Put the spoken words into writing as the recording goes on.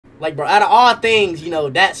Like, bro, out of all things, you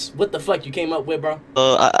know, that's what the fuck you came up with, bro.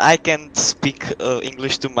 I can't speak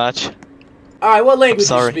English too much. All right, what language you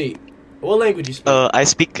sorry. speak? What language you speak? I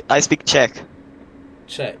speak Czech.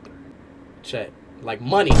 Czech. Like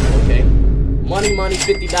money, okay? Money,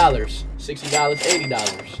 $50, $60,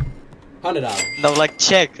 $80, $100. No, like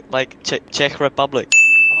Czech, Czech Republic.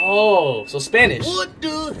 Oh, so Spanish. What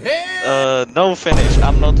the hell? No Finnish.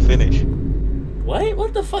 I'm not Finnish. What?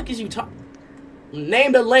 What the fuck is you talking?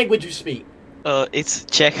 Name the language you speak. It's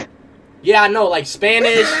Czech. Yeah, I know, like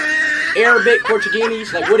Spanish, Arabic,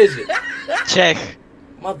 Portuguese. Like, what is it? Czech.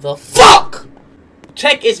 Motherfuck!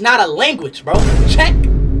 Czech is not a language, bro.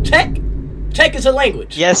 Czech is a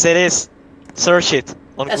language. Yes, it is. Search it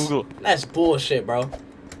on Google. That's bullshit, bro.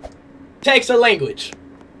 Czech's a language.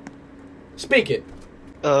 Speak it.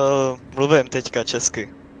 Mluvím teďka česky.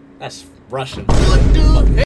 That's Russian. What the hell?